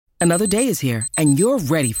Another day is here, and you're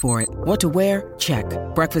ready for it. What to wear? Check.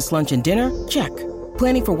 Breakfast, lunch, and dinner? Check.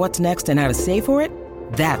 Planning for what's next and how to save for it?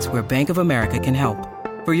 That's where Bank of America can help.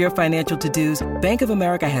 For your financial to-dos, Bank of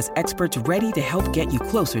America has experts ready to help get you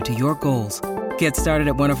closer to your goals. Get started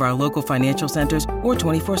at one of our local financial centers or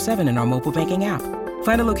 24/7 in our mobile banking app.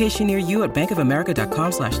 Find a location near you at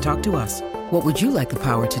bankofamerica.com/talktous. What would you like the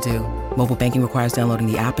power to do? Mobile banking requires downloading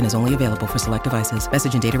the app and is only available for select devices.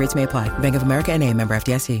 Message and data rates may apply. Bank of America N.A., member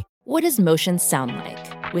FDIC. What does motion sound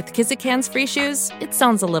like? With Kizikans free shoes, it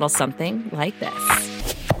sounds a little something like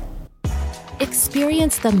this.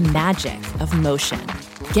 Experience the magic of motion.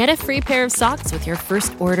 Get a free pair of socks with your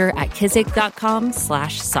first order at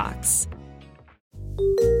kizik.com/socks.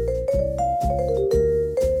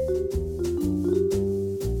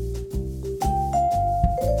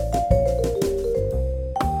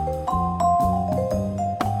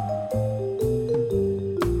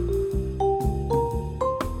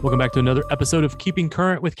 Welcome back to another episode of Keeping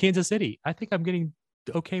Current with Kansas City. I think I'm getting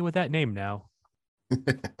okay with that name now.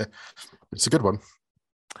 It's a good one.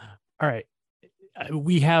 All right.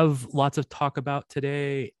 We have lots of talk about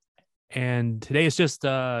today. And today is just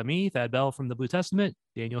me, Thad Bell from the Blue Testament,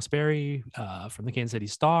 Daniel Sperry from the Kansas City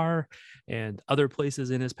Star, and other places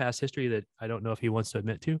in his past history that I don't know if he wants to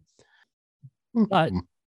admit to. But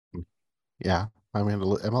yeah, I mean,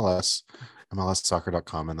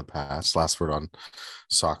 MLSsoccer.com in the past, last word on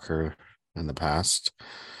soccer in the past.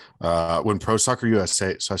 When Pro Soccer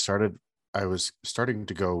USA, so I was starting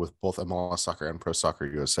to go with both MLS Soccer and Pro Soccer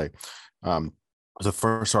USA. The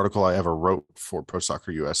first article I ever wrote for Pro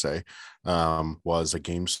Soccer USA was a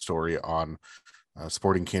game story on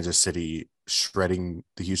Sporting Kansas City shredding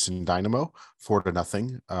the Houston Dynamo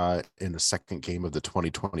 4-0 in the second game of the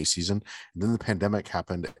 2020 season. And then the pandemic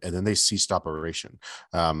happened, and then they ceased operation.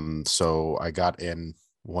 So I got in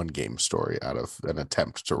one game story out of an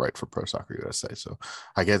attempt to write for Pro Soccer USA. So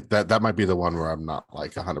I guess that might be the one where I'm not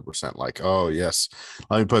like 100% like, oh yes,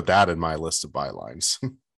 let me put that in my list of bylines.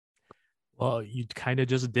 Well, you kind of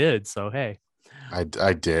just did. So, hey. I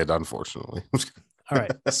did, unfortunately. All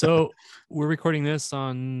right. So we're recording this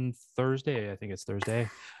on Thursday. I think it's Thursday.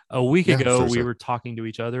 A week ago, Thursday. we were talking to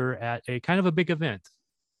each other at a kind of a big event.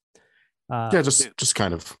 Just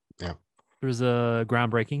kind of, yeah. There was a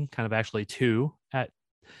groundbreaking, kind of actually two, for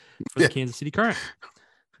the Kansas City Current.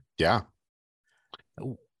 Yeah.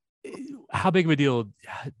 How big of a deal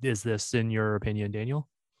is this, in your opinion, Daniel?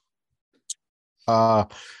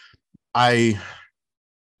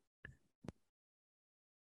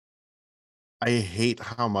 I hate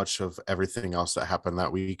how much of everything else that happened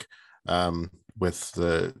that week, with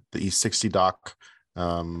the E60 doc,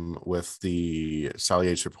 with the Sally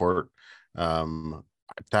H report. Dad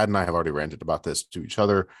and I have already ranted about this to each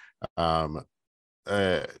other. All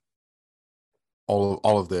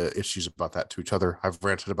of the issues about that to each other. I've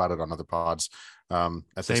ranted about it on other pods.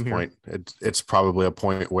 At this point, it's probably a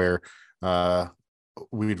point where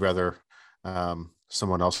we'd rather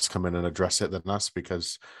someone else come in and address it than us,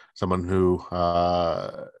 because someone who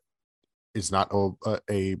is not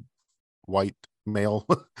a white male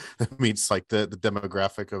meets like the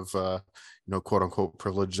demographic of quote unquote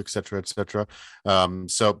privilege, etc.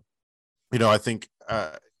 So I think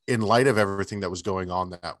in light of everything that was going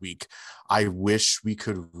on that week, I wish we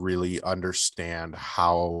could really understand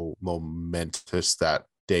how momentous that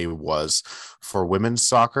day was for women's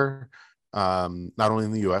soccer, not only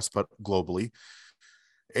in the US but globally,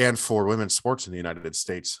 and for women's sports in the United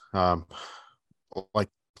States. I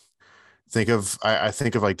think of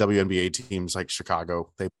like WNBA teams like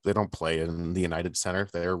Chicago. They don't play in the United Center.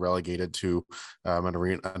 They're relegated to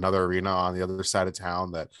another arena on the other side of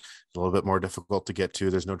town that's a little bit more difficult to get to.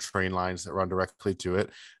 There's no train lines that run directly to it.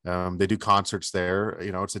 They do concerts there.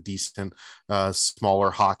 It's a decent smaller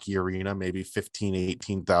hockey arena, maybe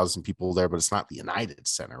 18,000 people there, but it's not the United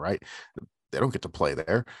Center, right? They don't get to play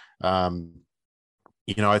there.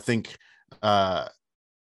 I think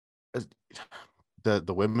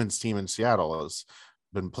the women's team in Seattle has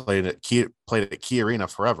been played at Key Arena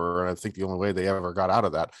forever, and I think the only way they ever got out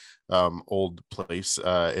of that old place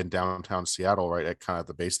in downtown Seattle, right at kind of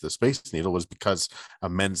the base of the Space Needle, was because a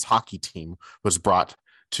men's hockey team was brought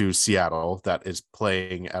to Seattle that is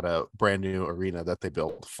playing at a brand new arena that they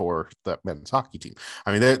built for that men's hockey team.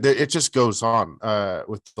 I mean, it just goes on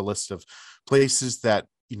with the list of places that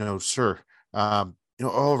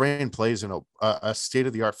Reign plays in a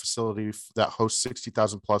state-of-the-art facility that hosts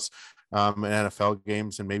 60,000 plus in NFL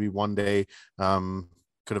games, and maybe one day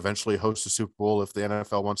could eventually host a Super Bowl if the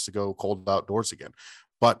NFL wants to go cold outdoors again.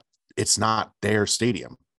 But it's not their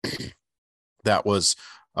stadium. That was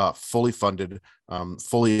fully funded,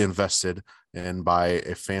 fully invested and by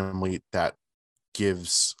a family that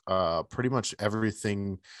gives pretty much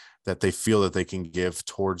everything that they feel that they can give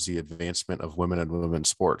towards the advancement of women and women's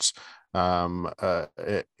sports. And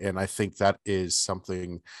I think that is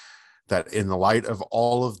something that, in the light of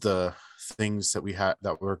all of the things that we had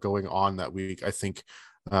that were going on that week, I think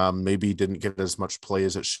maybe didn't get as much play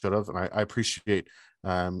as it should have. And I appreciate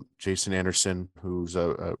Jason Anderson, who's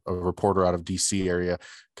a reporter out of DC area,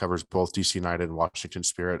 covers both DC United and Washington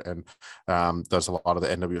Spirit, and does a lot of the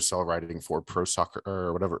NWSL writing for Pro Soccer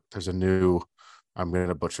or whatever. There's a new, I'm going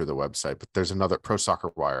to butcher the website, but there's another, Pro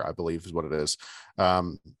Soccer Wire, I believe is what it is.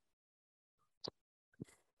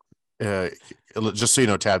 Just so you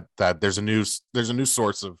know, Tad, that there's a new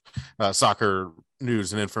source of soccer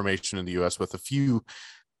news and information in the U.S. with a few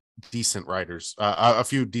decent writers, a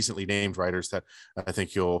few decently named writers that I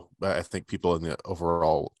think people in the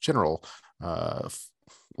overall general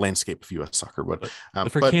landscape of U.S. soccer would.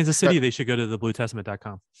 But for Kansas City, they should go to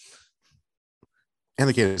thebluetestament.com. And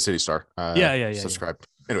the Kansas City Star. Subscribe.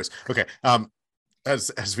 Yeah. Anyways, okay.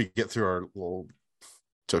 As we get through our little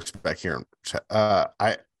jokes back here,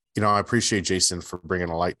 I appreciate Jason for bringing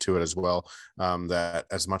a light to it as well. That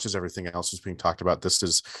as much as everything else is being talked about, this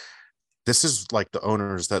is like the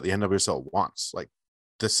owners that the NWSL wants. Like,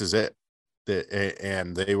 this is it.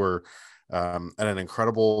 And they were at an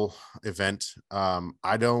incredible event.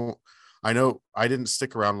 I know I didn't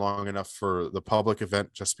stick around long enough for the public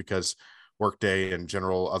event just because workday and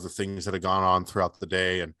general other things that had gone on throughout the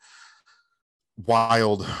day, and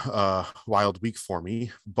wild week for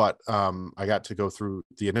me. But I got to go through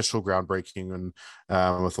the initial groundbreaking and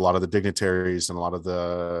with a lot of the dignitaries and a lot of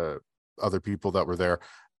the other people that were there.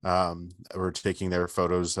 Were taking their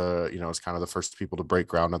photos, as kind of the first people to break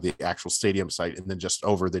ground on the actual stadium site. And then just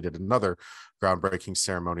over, they did another groundbreaking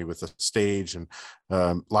ceremony with a stage and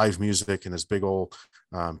live music and this big old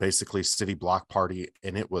basically city block party,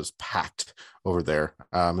 and it was packed over there.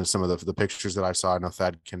 And some of the pictures that I saw, I know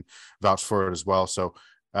Thad can vouch for it as well. So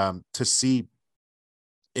to see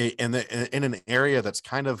in an area that's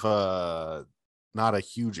kind of not a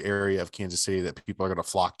huge area of Kansas City that people are going to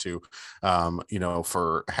flock to,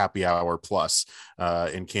 for happy hour plus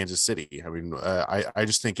in Kansas City. I mean, I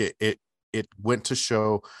just think it went to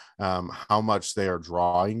show how much they are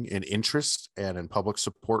drawing in interest and in public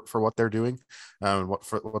support for what they're doing, and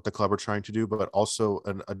what the club are trying to do, but also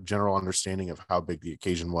a general understanding of how big the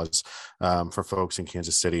occasion was for folks in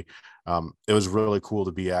Kansas City. It was really cool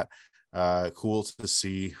to be at. Cool to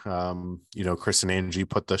see Chris and Angie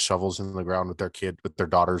put the shovels in the ground with their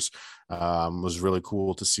daughters. Was really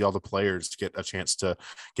cool to see all the players get a chance to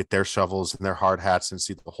get their shovels and their hard hats and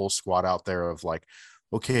see the whole squad out there of like,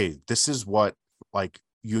 okay, this is what like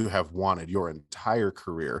you have wanted your entire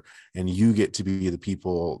career, and you get to be the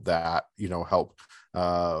people that help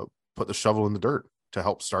put the shovel in the dirt to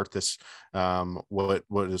help start this,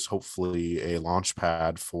 what is hopefully a launch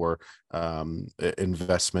pad for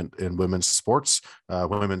investment in women's sports,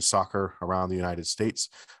 women's soccer around the United States.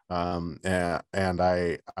 And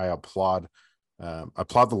I applaud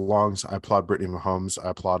the Longs. I applaud Brittany Mahomes. I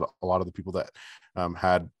applaud a lot of the people that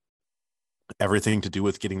had everything to do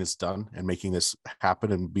with getting this done and making this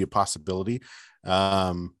happen and be a possibility.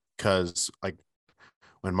 Because like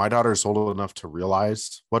when my daughter is old enough to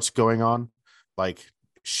realize what's going on, like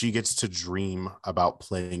she gets to dream about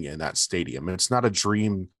playing in that stadium. And it's not a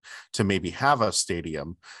dream to maybe have a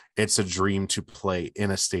stadium. It's a dream to play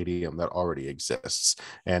in a stadium that already exists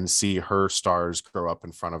and see her stars grow up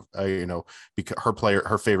in front of, because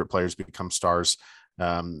her favorite players become stars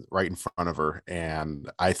right in front of her. And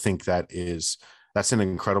I think that's an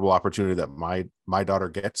incredible opportunity that my daughter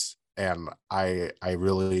gets. And I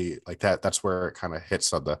really like that. That's where it kind of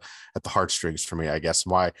hits at the heartstrings for me, I guess.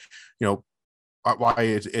 Why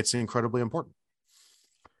it's incredibly important.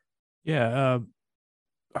 Yeah.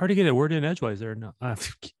 Hard to get a word in edgewise there. No,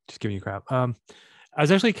 just giving you crap. I was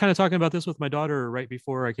actually kind of talking about this with my daughter right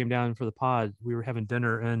before I came down for the pod. We were having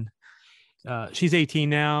dinner, and she's 18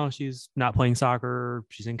 now. She's not playing soccer.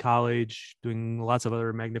 She's in college, doing lots of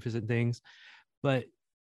other magnificent things. But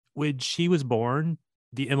when she was born,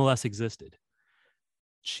 the MLS existed.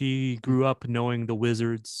 She grew up knowing the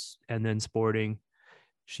Wizards and then Sporting.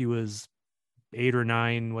 She was 8 or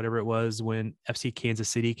 9, whatever it was, when FC Kansas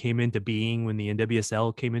City came into being, when the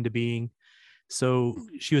NWSL came into being. So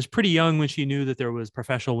she was pretty young when she knew that there was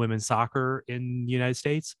professional women's soccer in the United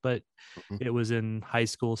States, but it was in high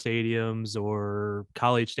school stadiums or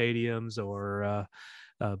college stadiums or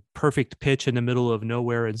a perfect pitch in the middle of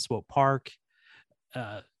nowhere in Swope Park.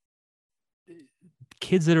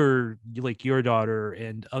 kids that are like your daughter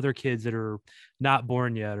and other kids that are not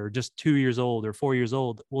born yet or just 2 years old or 4 years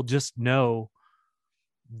old will just know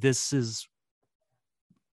this is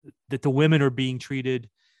that the women are being treated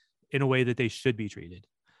in a way that they should be treated.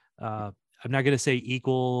 I'm not going to say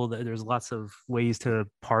equal. There's lots of ways to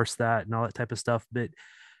parse that and all that type of stuff, but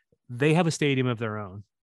they have a stadium of their own.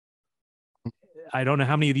 I don't know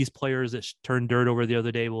how many of these players that turned dirt over the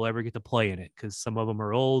other day will ever get to play in it, because some of them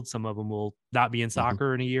are old. Some of them will not be in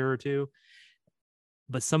soccer in a year or two,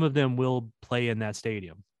 but some of them will play in that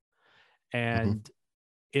stadium. And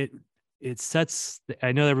it sets,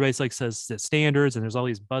 I know everybody's like says that standards and there's all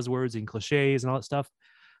these buzzwords and cliches and all that stuff,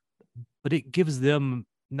 but it gives them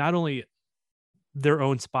not only their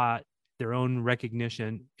own spot, their own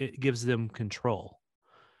recognition, it gives them control.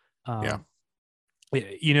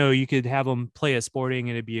 You know, you could have them play at Sporting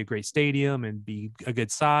and it'd be a great stadium and be a good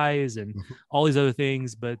size and all these other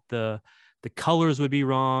things, but the colors would be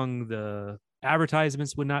wrong. The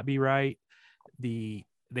advertisements would not be right. They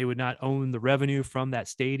would not own the revenue from that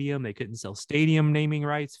stadium. They couldn't sell stadium naming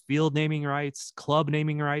rights, field naming rights, club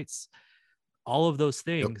naming rights, all of those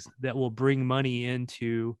things that will bring money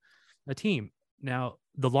into a team. Now,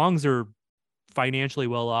 the Longs are financially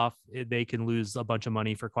well off. They can lose a bunch of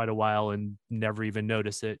money for quite a while and never even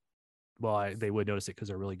notice it. Well, they would notice it because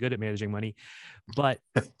they're really good at managing money, but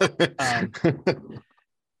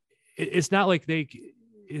it's not like they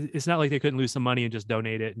couldn't lose some money and just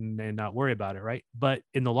donate it and not worry about it, right? But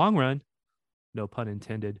in the long run, no pun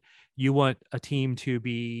intended, you want a team to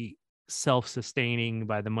be self-sustaining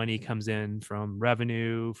by the money comes in from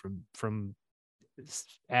revenue, from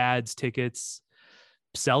ads, tickets,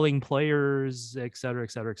 selling players, et cetera,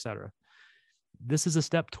 et cetera, et cetera. This is a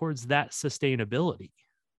step towards that sustainability,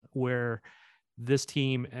 where this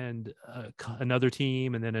team and another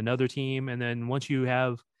team and then another team. And then once you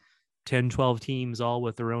have 10, 12 teams all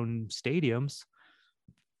with their own stadiums,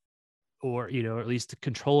 or, you know, at least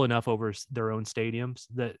control enough over their own stadiums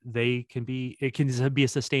that it can be a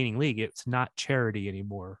sustaining league. It's not charity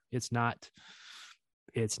anymore. It's not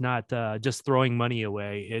just throwing money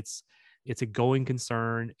away. It's a going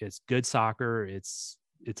concern. It's good soccer. It's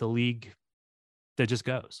a league that just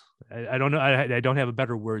goes. I don't know. I don't have a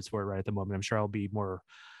better words for it right at the moment. I'm sure I'll be more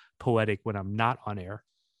poetic when I'm not on air.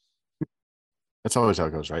 That's always how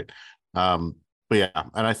it goes, right? But yeah,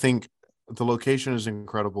 and I think the location is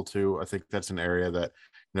incredible too. I think that's an area that,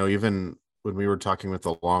 you know, even when we were talking with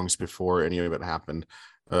the Longs before any of it happened,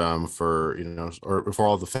 for, you know, or before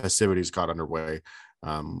all the festivities got underway,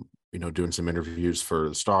 you know, doing some interviews for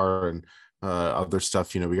the Star and other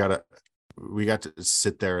stuff, you know, we got to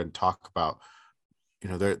sit there and talk about, you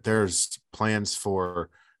know, there's plans for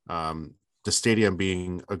the stadium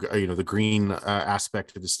being, you know, the green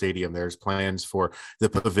aspect of the stadium. There's plans for the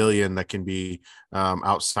pavilion that can be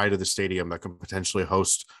outside of the stadium that can potentially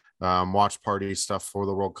host watch party stuff for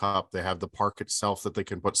the World Cup. They have the park itself that they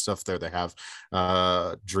can put stuff there. They have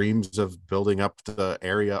dreams of building up the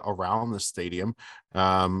area around the stadium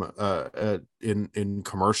in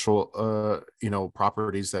commercial you know,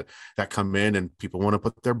 properties that come in, and people want to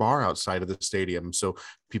put their bar outside of the stadium, so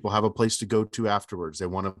people have a place to go to afterwards. They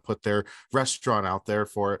want to put their restaurant out there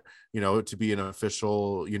for it, you know, to be an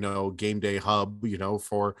official, you know, game day hub, you know,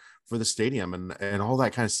 for the stadium and all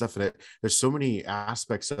that kind of stuff. And there's so many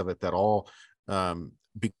aspects of it that all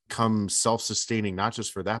become self-sustaining, not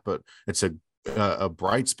just for that, but it's a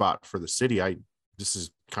bright spot for the city. This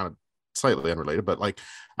is kind of slightly unrelated, but like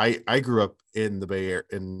I grew up in the Bay Area,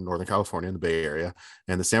 in Northern California, in the Bay Area,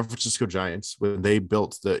 and the San Francisco Giants, when they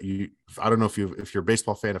built I don't know if you're a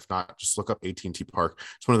baseball fan. If not, just look up AT&T Park.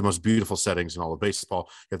 It's one of the most beautiful settings in all of baseball.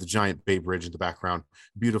 You have the giant Bay Bridge in the background,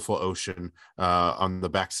 beautiful ocean on the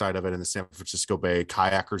backside of it in the San Francisco Bay,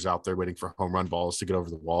 kayakers out there waiting for home run balls to get over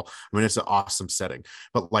the wall. I mean, it's an awesome setting.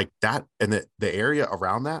 But like that, and the area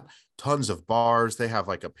around that, tons of bars. They have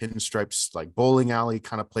like a pinstripes, like bowling alley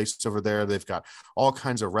kind of place over there. They've got all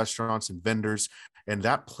kinds of restaurants and vendors. And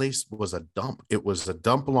that place was a dump. It was a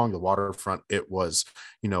dump along the waterfront. It was,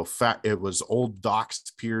 you know, it was old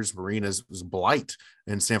docks, piers, marinas. It was blight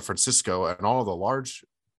in San Francisco, and all the large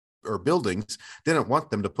buildings didn't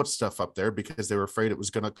want them to put stuff up there because they were afraid it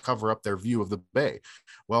was going to cover up their view of the bay.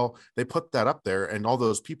 Well, they put that up there, and all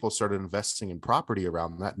those people started investing in property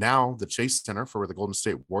around that. Now the Chase Center, for where the Golden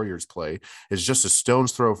State Warriors play, is just a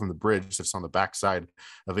stone's throw from the bridge that's on the backside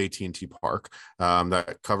of AT&T Park.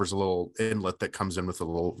 That covers a little inlet that comes in with a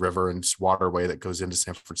little river and waterway that goes into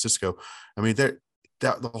San Francisco. I mean,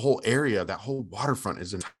 that the whole area, that whole waterfront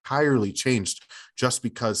is entirely changed just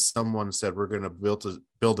because someone said we're going to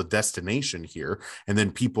build a destination here, and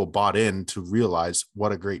then people bought in to realize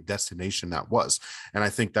what a great destination that was. And I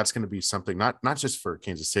think that's going to be something not just for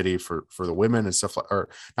Kansas City, for the women and stuff like, or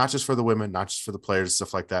not just for the women, not just for the players and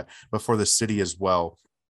stuff like that, but for the city as well,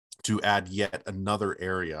 to add yet another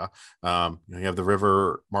area. You have the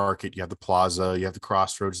River Market, you have the Plaza, you have the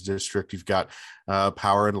Crossroads District, you've got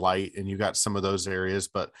Power and Light, and you got some of those areas.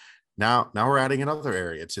 But now we're adding another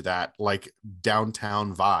area to that, like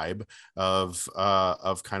downtown vibe of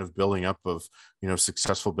kind of building up of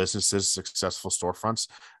successful businesses, successful storefronts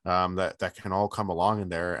that can all come along in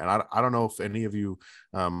there. And I don't know if any of you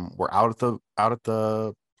were out at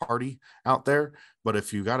the party out there, but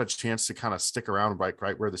if you got a chance to kind of stick around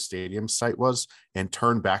right where the stadium site was and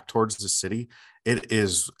turn back towards the city, it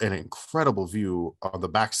is an incredible view on the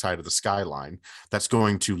backside of the skyline that's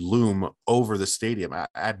going to loom over the stadium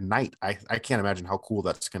at night. I can't imagine how cool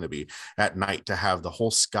that's going to be at night, to have the whole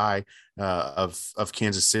sky of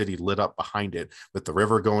Kansas City lit up behind it, with the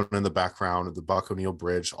river going in the background, the Buck O'Neill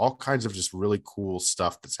Bridge, all kinds of just really cool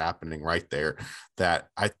stuff that's happening right there. That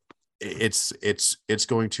it's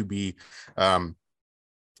going to be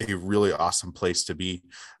a really awesome place to be,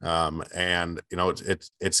 and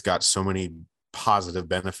it's got so many positive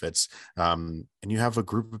benefits, and you have a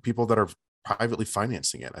group of people that are privately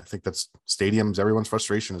financing it. I think that's stadiums. Everyone's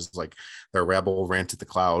frustration is like their rebel rant at the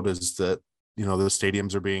cloud is that the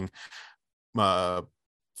stadiums are being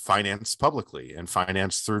financed publicly and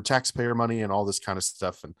financed through taxpayer money and all this kind of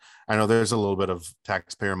stuff. And I know there's a little bit of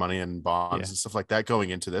taxpayer money and bonds and stuff like that going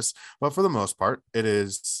into this, but for the most part, it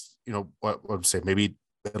is, what would say, maybe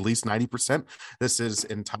at least 90%. This is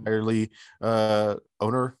entirely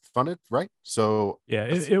owner funded, right? So yeah,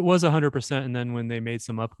 it was 100%. And then when they made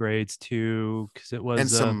some upgrades too, because it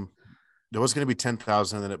was there was going to be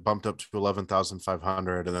 10,000, and then it bumped up to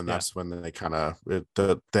 11,500, and then that's when they kind of they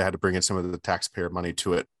had to bring in some of the taxpayer money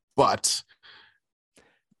to it. But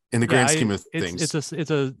in the grand scheme of things, it's a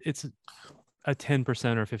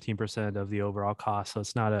 10% or 15% of the overall cost, so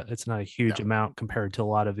it's not a huge amount compared to a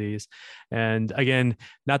lot of these. And again,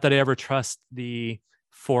 not that I ever trust the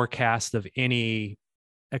forecast of any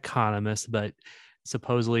economist, but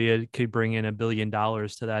supposedly it could bring in $1 billion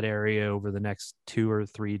to that area over the next 2 or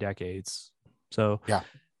 3 decades. So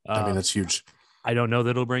I mean, that's huge. I don't know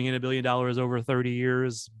that it'll bring in $1 billion over 30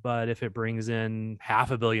 years, but if it brings in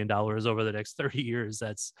 $500 million over the next 30 years,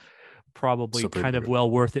 that's probably kind of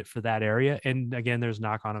well worth it for that area. And again, there's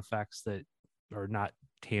knock-on effects that are not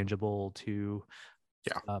tangible to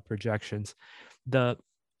projections.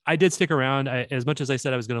 I did stick around as much as I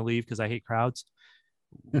said I was going to leave because I hate crowds.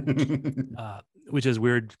 Which is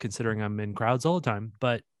weird considering I'm in crowds all the time,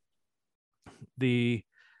 but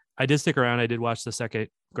I did stick around. I did watch the second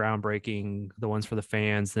groundbreaking, the ones for the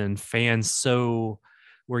fans. Then fans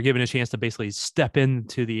were given a chance to basically step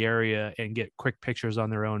into the area and get quick pictures on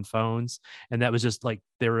their own phones, and that was just like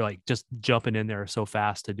they were like just jumping in there so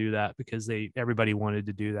fast to do that because everybody wanted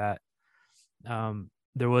to do that.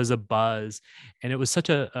 There was a buzz, and it was such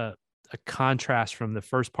a contrast from the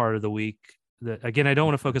first part of the week. That, again, I don't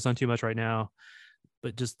want to focus on too much right now,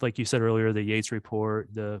 but just like you said earlier, the Yates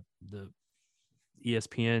report, the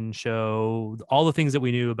ESPN show, all the things that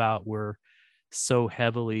we knew about were so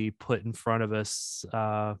heavily put in front of us.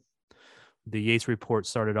 The Yates report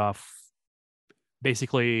started off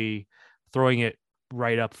basically throwing it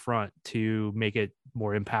right up front to make it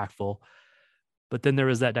more impactful. But then there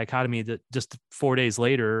was that dichotomy that just 4 days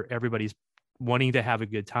later, everybody's wanting to have a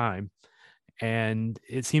good time. And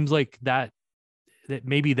it seems like that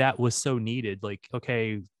maybe that was so needed. Like,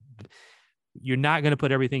 okay, you're not going to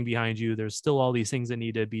put everything behind you. There's still all these things that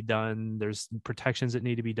need to be done. There's protections that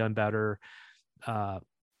need to be done better.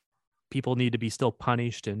 People need to be still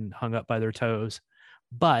punished and hung up by their toes.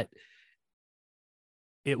 But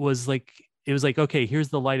it was like, okay, here's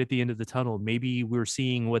the light at the end of the tunnel. Maybe we're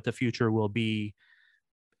seeing what the future will be.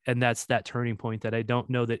 And that's that turning point that I don't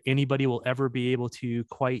know that anybody will ever be able to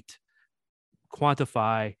quite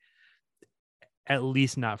quantify, at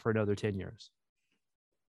least not for another 10 years.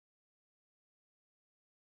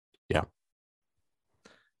 Yeah.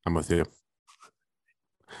 I'm with you.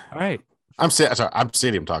 All right. I'm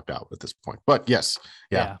stadium talked out at this point, but yes.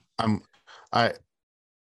 Yeah.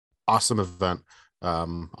 Awesome event.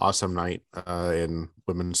 Awesome night in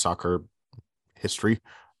women's soccer history,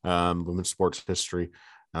 women's sports history.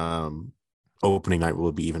 Opening night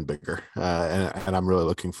will be even bigger, and I'm really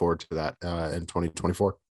looking forward to that in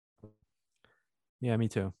 2024. Yeah, me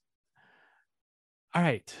too. All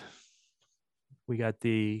right, we got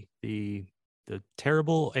the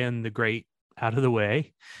terrible and the great out of the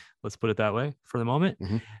way. Let's put it that way for the moment.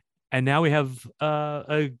 Mm-hmm. And now we have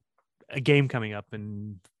a game coming up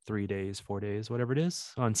in 3 days, 4 days, whatever it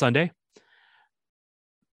is, on Sunday.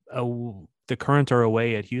 The Current are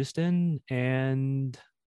away at Houston, and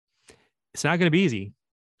it's not going to be easy.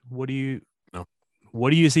 What do you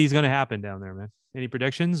see is going to happen down there, man? Any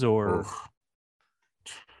predictions or?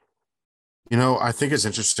 I think it's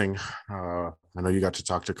interesting. I know you got to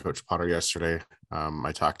talk to Coach Potter yesterday.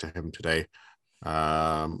 I talked to him today.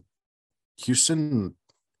 Houston,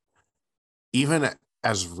 even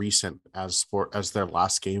as recent as their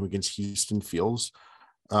last game against Houston feels,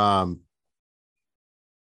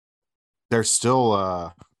 they're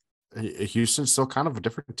still Houston's still kind of a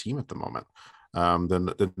different team at the moment than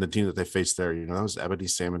the team that they faced there. That was Ebony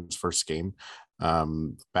Salmon's first game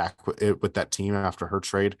back with that team after her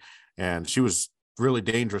trade, and she was really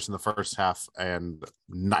dangerous in the first half and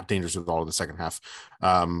not dangerous at all in the second half.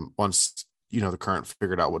 Once the Current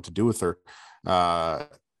figured out what to do with her,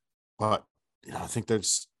 but I think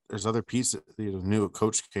there's other pieces. The new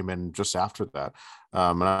coach came in just after that,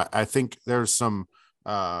 and I think there's some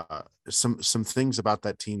things about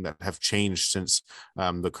that team that have changed since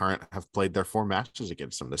the Current have played their 4 matches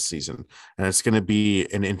against them this season, and it's going to be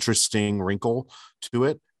an interesting wrinkle to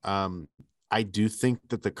it. I do think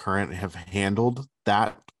that the Current have handled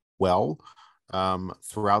that well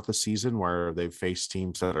throughout the season, where they've faced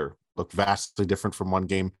teams that look vastly different from one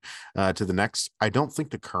game to the next. I don't think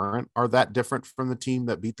the Current are that different from the team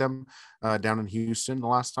that beat them down in Houston the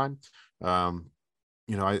last time.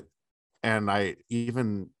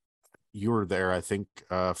 You were there, I think,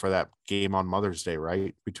 for that game on Mother's Day,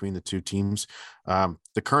 right? Between the two teams.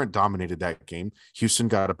 The Current dominated that game. Houston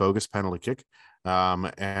got a bogus penalty kick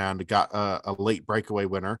and got a late breakaway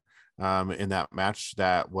winner in that match.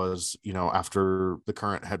 That was, after the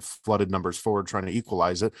Current had flooded numbers forward trying to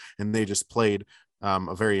equalize it. And they just played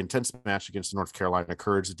a very intense match against the North Carolina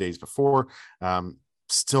Courage the days before.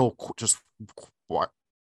 Still just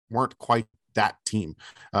weren't quite that team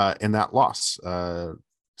in that loss.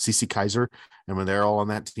 CC Kaiser, and when they're all on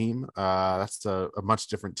that team, that's a much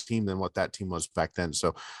different team than what that team was back then.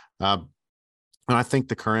 So, and I think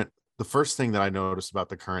the first thing that I noticed about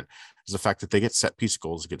the Current is the fact that they get set piece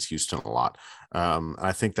goals against Houston a lot.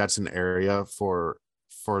 I think that's an area for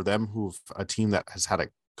them a team that has had a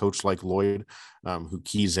coach like Lloyd, who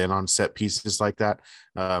keys in on set pieces like that.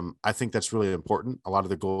 I think that's really important. A lot of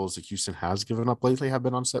the goals that Houston has given up lately have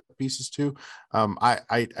been on set pieces too.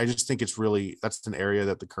 I just think that's an area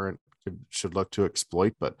that the Current should look to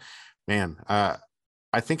exploit. But man,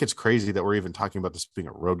 I think it's crazy that we're even talking about this being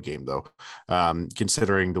a road game, though,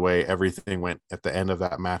 considering the way everything went at the end of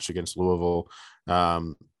that match against Louisville.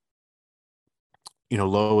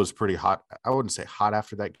 Lowe was pretty hot. I wouldn't say hot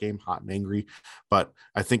after that game, hot and angry, but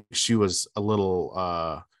I think she was a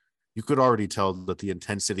little, you could already tell that the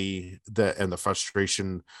intensity and the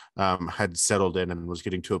frustration had settled in and was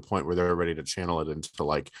getting to a point where they were ready to channel it into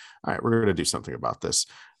like, all right, we're going to do something about this.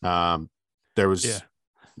 There was, yeah.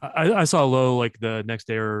 I saw Lowe like the next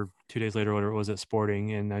day or 2 days later, whatever it was, at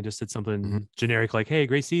Sporting, and I just said something generic like, "Hey,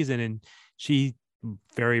 great season," and she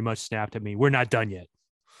very much snapped at me, "We're not done yet."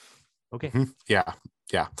 Okay.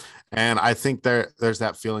 Yeah. And I think there's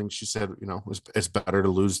that feeling. She said, it's better to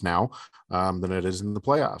lose now than it is in the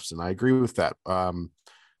playoffs. And I agree with that.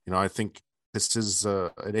 I think this is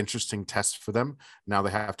an interesting test for them. Now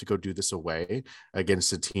they have to go do this away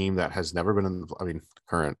against a team that has never been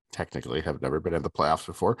Current technically have never been in the playoffs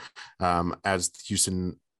before, as the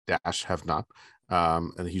Houston Dash have not.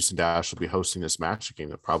 And the Houston Dash will be hosting this match, a game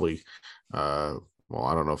that probably, I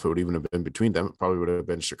don't know if it would even have been between them. It probably would have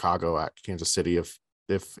been Chicago at Kansas City if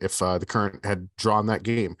the Current had drawn that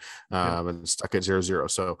game and stuck at 0-0.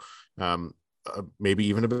 So maybe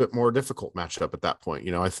even a bit more difficult matchup at that point.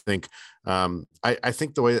 I think I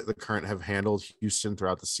think the way that the Current have handled Houston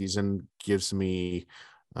throughout the season gives me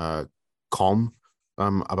calm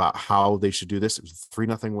about how they should do this. It was a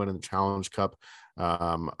 3-0 win in the Challenge Cup,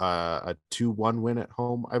 a 2-1 win at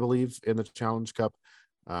home, I believe, in the Challenge Cup.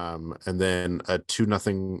 And then a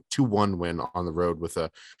 2-1 win on the road with a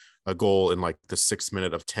goal in like the 6th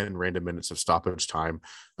minute of 10 random minutes of stoppage time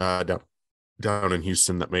down in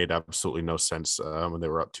Houston that made absolutely no sense when they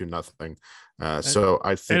were up 2-0. So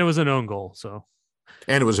I think, and it was an own goal.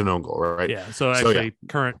 And it was an own goal, right? Yeah. So actually,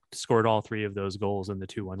 Current scored all 3 of those goals in the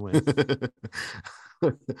 2-1 win.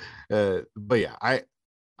 But yeah, I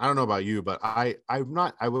don't know about you, but I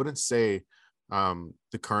wouldn't say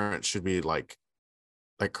the Current should be like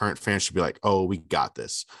Current fans should be like, oh, we got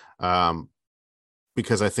this.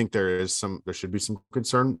 Because I think there should be some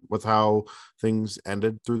concern with how things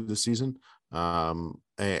ended through the season. And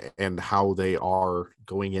and how they are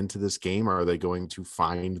going into this game. Are they going to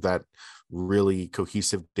find that really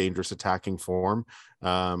cohesive, dangerous attacking form?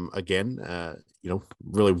 Again,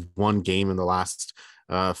 really one game in the last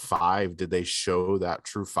 5 did they show that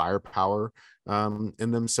true firepower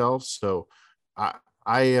in themselves. So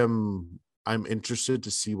I'm interested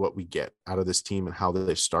to see what we get out of this team and how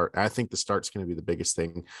they start. I think the start's going to be the biggest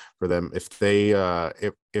thing for them. If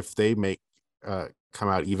they make come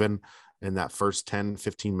out even in that first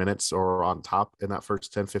 10-15 minutes, or on top in that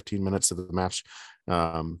first 10-15 minutes of the match,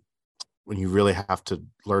 when you really have to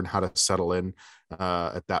learn how to settle in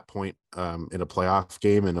at that point in a playoff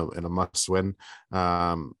game, in a must-win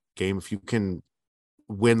game, if you can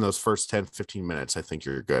win those first 10-15 minutes, I think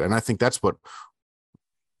you're good. And I think that's what.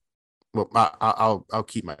 Well, I'll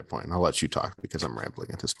keep my point and I'll let you talk because I'm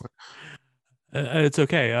rambling at this point. It's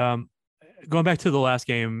okay. Going back to the last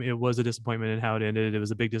game, it was a disappointment in how it ended. It was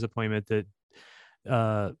a big disappointment that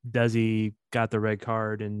Desi got the red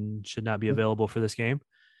card and should not be available for this game.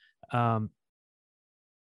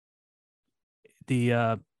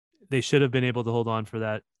 They should have been able to hold on for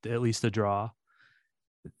that, at least a draw.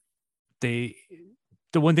 The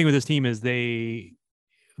one thing with this team is they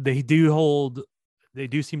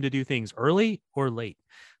do seem to do things early or late.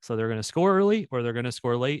 So they're going to score early, or they're going to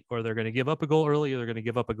score late, or they're going to give up a goal early, or they're going to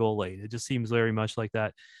give up a goal late. It just seems very much like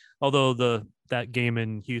that. Although last game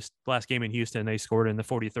in Houston, they scored in the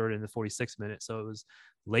 43rd and the 46th minute. So it was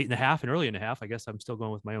late in the half and early in the half. I guess I'm still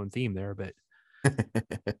going with my own theme there, but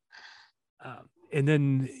and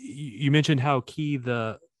then you mentioned how key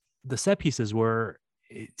the set pieces were.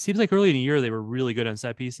 It seems like early in the year they were really good on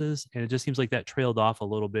set pieces, and it just seems like that trailed off a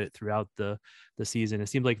little bit throughout the season. It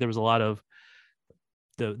seemed like there was a lot of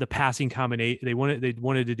the passing combination. They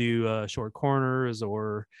wanted to do short corners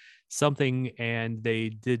or something, and they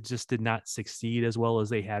did not succeed as well as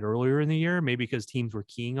they had earlier in the year. Maybe because teams were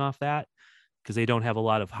keying off that, because they don't have a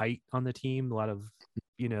lot of height on the team, a lot of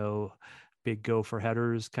big go for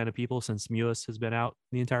headers kind of people, since Mewis has been out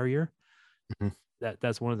the entire year. Mm-hmm.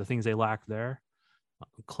 That's one of the things they lack there.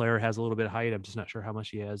 Claire has a little bit of height. I'm just not sure how much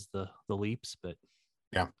he has the leaps, but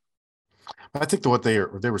yeah. I think what they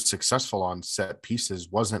were successful on set pieces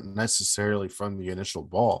wasn't necessarily from the initial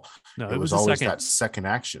ball. No, it was always that second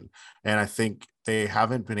action. And I think they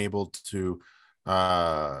haven't been able to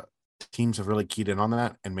teams have really keyed in on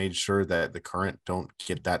that and made sure that the Current don't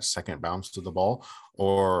get that second bounce to the ball,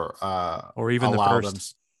 or even the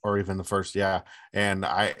first. Or even the first, yeah. And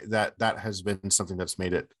that has been something that's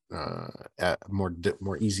made it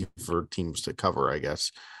more easy for teams to cover, I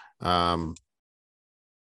guess.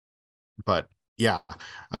 But yeah,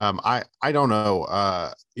 I don't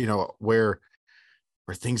know, where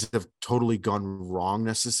things have totally gone wrong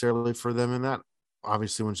necessarily for them in that.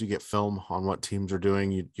 Obviously, once you get film on what teams are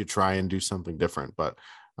doing, you try and do something different. But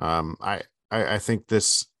I think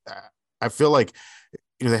this, I feel like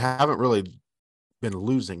they haven't really been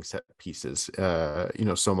losing set pieces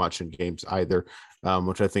so much in games either,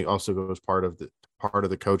 which I think also goes part of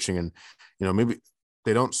the coaching. And maybe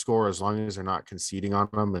they don't score as long as they're not conceding on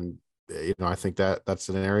them. And I think that's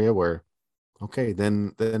an area where okay,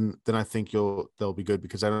 then I think they'll be good,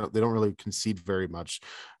 because they don't really concede very much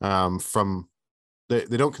from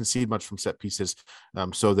they don't concede much from set pieces.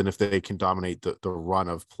 So then if they can dominate the run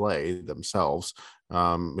of play themselves,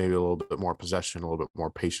 maybe a little bit more possession, a little bit more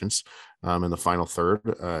patience in the final third,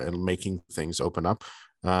 and making things open up,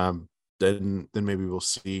 then maybe we'll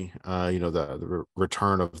see the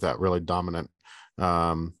return of that really dominant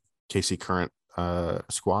KC Current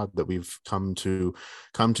squad that we've come to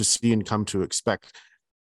see and come to expect.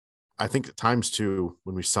 I think at times too,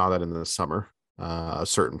 when we saw that in the summer, a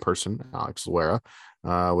certain person, Alex Loera,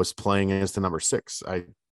 was playing as the number 6.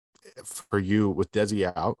 For you, with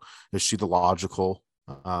Desi out, is she the logical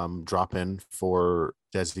drop in for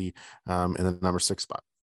Desi in the number 6 spot?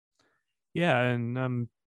 Yeah, and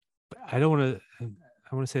I want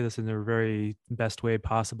to say this in the very best way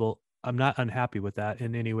possible. I'm not unhappy with that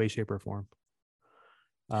in any way, shape, or form.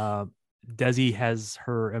 Desi has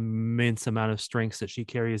her immense amount of strengths that she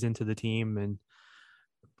carries into the team, and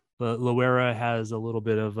Loera has a little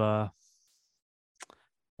bit of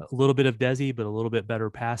Desi, but a little bit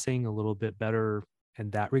better passing, a little bit better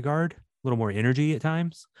in that regard, a little more energy at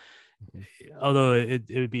times. Although it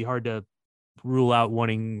would be hard to rule out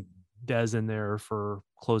wanting Des in there for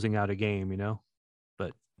closing out a game,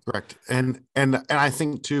 but correct. And I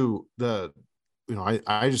think too,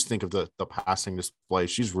 I just think of the passing display.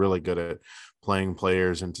 She's really good at playing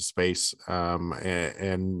players into space,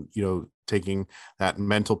 and taking that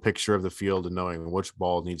mental picture of the field and knowing which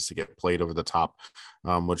ball needs to get played over the top,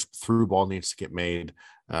 which through ball needs to get made.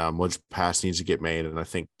 which pass needs to get made. And I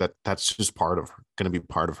think that's just going to be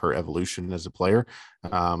part of her evolution as a player.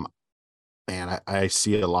 And I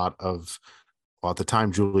see a lot of, well, at the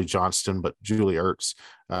time, Julie Johnston, but Julie Ertz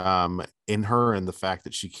in her, and the fact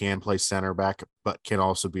that she can play center back, but can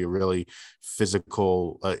also be a really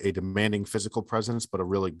physical, a demanding physical presence, but a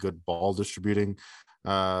really good ball distributing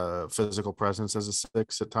physical presence as a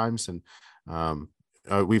six at times. And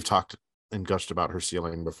we've talked and gushed about her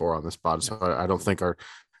ceiling before on this pod, so I don't think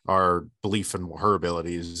our belief in her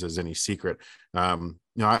abilities is any secret.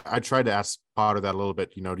 I tried to ask Potter that a little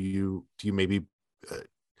bit. Do you maybe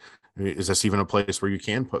is this even a place where you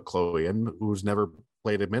can put Chloe in, who's never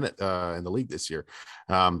played a minute in the league this year?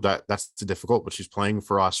 That's difficult, but she's playing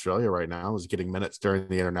for Australia right now, is getting minutes during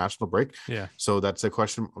the international break. Yeah. So that's a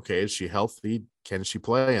question. Okay, is she healthy? Can she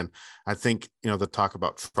play? And I think, the talk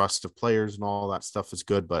about trust of players and all that stuff is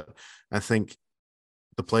good, but I think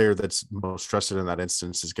the player that's most trusted in that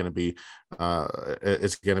instance is going to be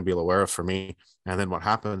Loera for me. And then what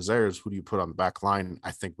happens there is, who do you put on the back line?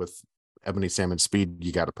 I think with Ebony Salmon speed,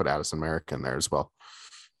 you got to put Addison Merrick in there as well.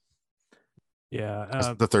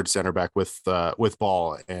 Yeah, the third center back with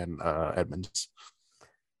Ball and Edmonds.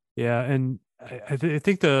 Yeah, and I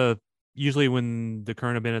think usually when the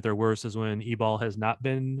Current have been at their worst is when E-Ball has not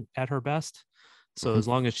been at her best. So as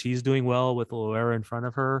long as she's doing well with Loera in front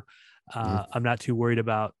of her, I'm not too worried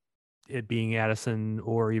about it being Addison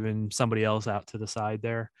or even somebody else out to the side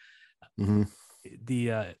there.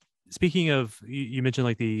 The speaking of, you mentioned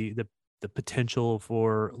like the potential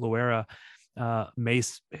for Loera,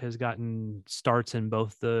 Mace has gotten starts in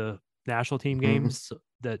both the national team games.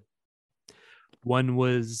 That one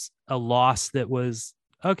was a loss that was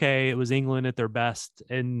okay. It was England at their best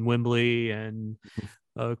in Wembley, and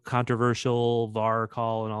a controversial VAR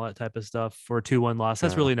call and all that type of stuff for a 2-1 loss.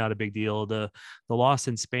 That's really not a big deal. The loss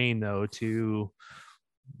in Spain, though, to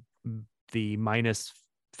the minus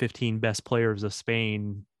 15 best players of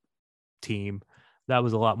Spain team, that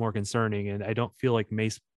was a lot more concerning. And I don't feel like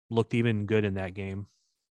Mace looked even good in that game.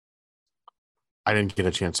 I didn't get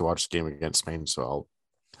a chance to watch the game against Spain, so I'll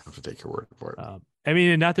have to take your word for it. I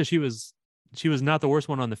mean, not that she was not the worst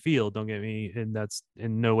one on the field, don't get me, and that's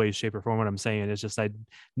in no way, shape, or form what I'm saying. It's just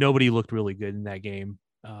nobody looked really good in that game.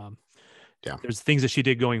 There's things that she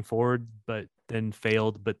did going forward, but then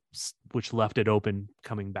failed, but which left it open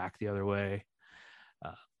coming back the other way.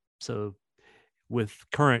 So with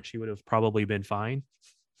Current, she would have probably been fine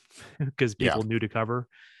because people knew to cover,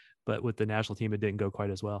 but with the national team, it didn't go quite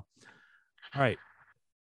as well. All right.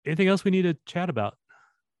 Anything else we need to chat about?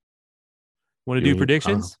 Want to do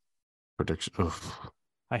predictions? Prediction.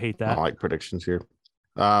 I hate that. I don't like predictions here.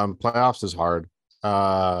 Playoffs is hard.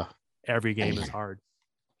 Every game is hard.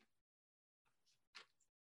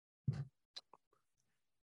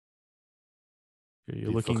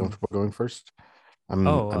 You're looking comfortable going first.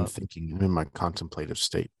 I'm thinking. I'm in my contemplative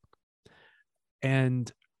state. And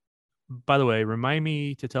by the way, remind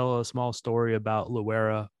me to tell a small story about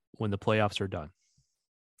Loera when the playoffs are done.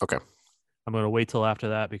 Okay. I'm going to wait till after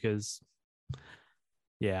that because,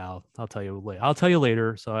 I'll tell you later. I'll tell you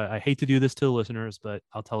later. So I hate to do this to the listeners, but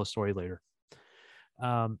I'll tell a story later.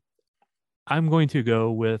 I'm going to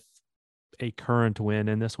go with a Current win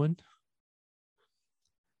in this one.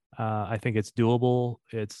 I think it's doable.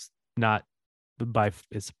 It's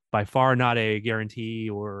by far not a guarantee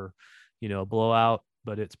or, a blowout,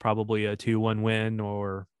 but it's probably a 2-1 win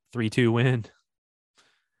or 3-2 win.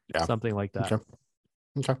 Yeah. Something like that.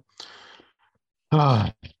 Okay.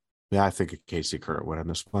 I think a Casey Current win in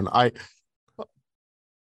this one.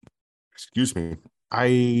 Excuse me.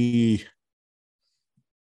 I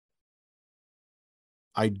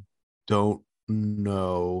don't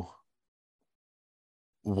know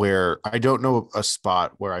a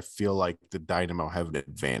spot where I feel like the Dynamo have an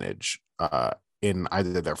advantage in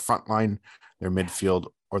either their front line, their midfield,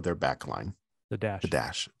 or their back line. The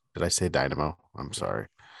dash. Did I say Dynamo? I'm sorry.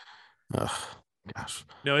 Gosh.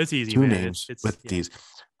 No, it's easy. Two names with these.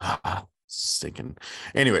 Stinking.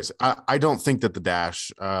 Anyways, I don't think that the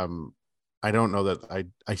dash. I don't know that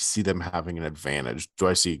I see them having an advantage. Do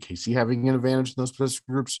I see Casey having an advantage in those position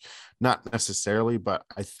groups? Not necessarily, but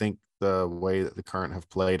I think the way that the Current have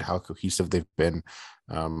played, how cohesive they've been,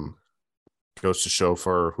 goes to show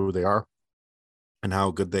for who they are and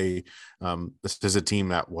how good they. This is a team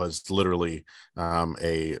that was literally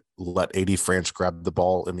let AD France grab the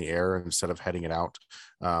ball in the air instead of heading it out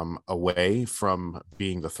away from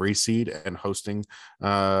being the 3 seed and hosting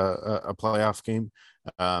a playoff game.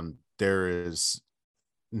 There is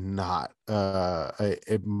not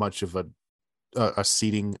much of a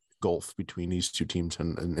seeding gulf between these two teams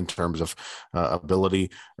in terms of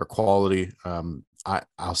ability or quality.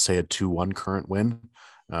 I'll say a 2-1 Current win,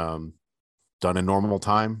 done in normal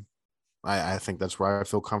time. I think that's where I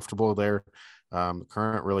feel comfortable there.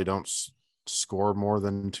 Current really don't score more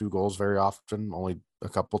than 2 goals very often. Only a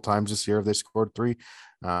couple times this year have they scored 3.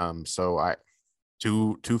 So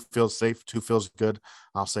two feels safe, 2 feels good.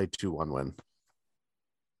 I'll say 2-1 win.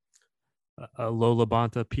 A Lola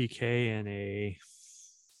Bonta PK and a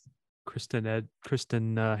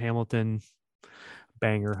Kristen Hamilton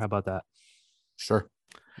banger. How about that? Sure.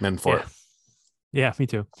 Men for it. Yeah, me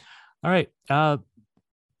too. All right. I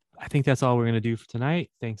think that's all we're going to do for tonight.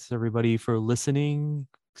 Thanks everybody for listening.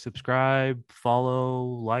 Subscribe, follow,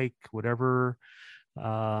 like, whatever.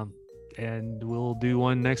 And we'll do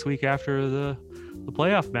one next week after the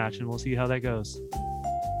playoff match, and we'll see how that goes.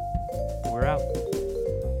 We're out.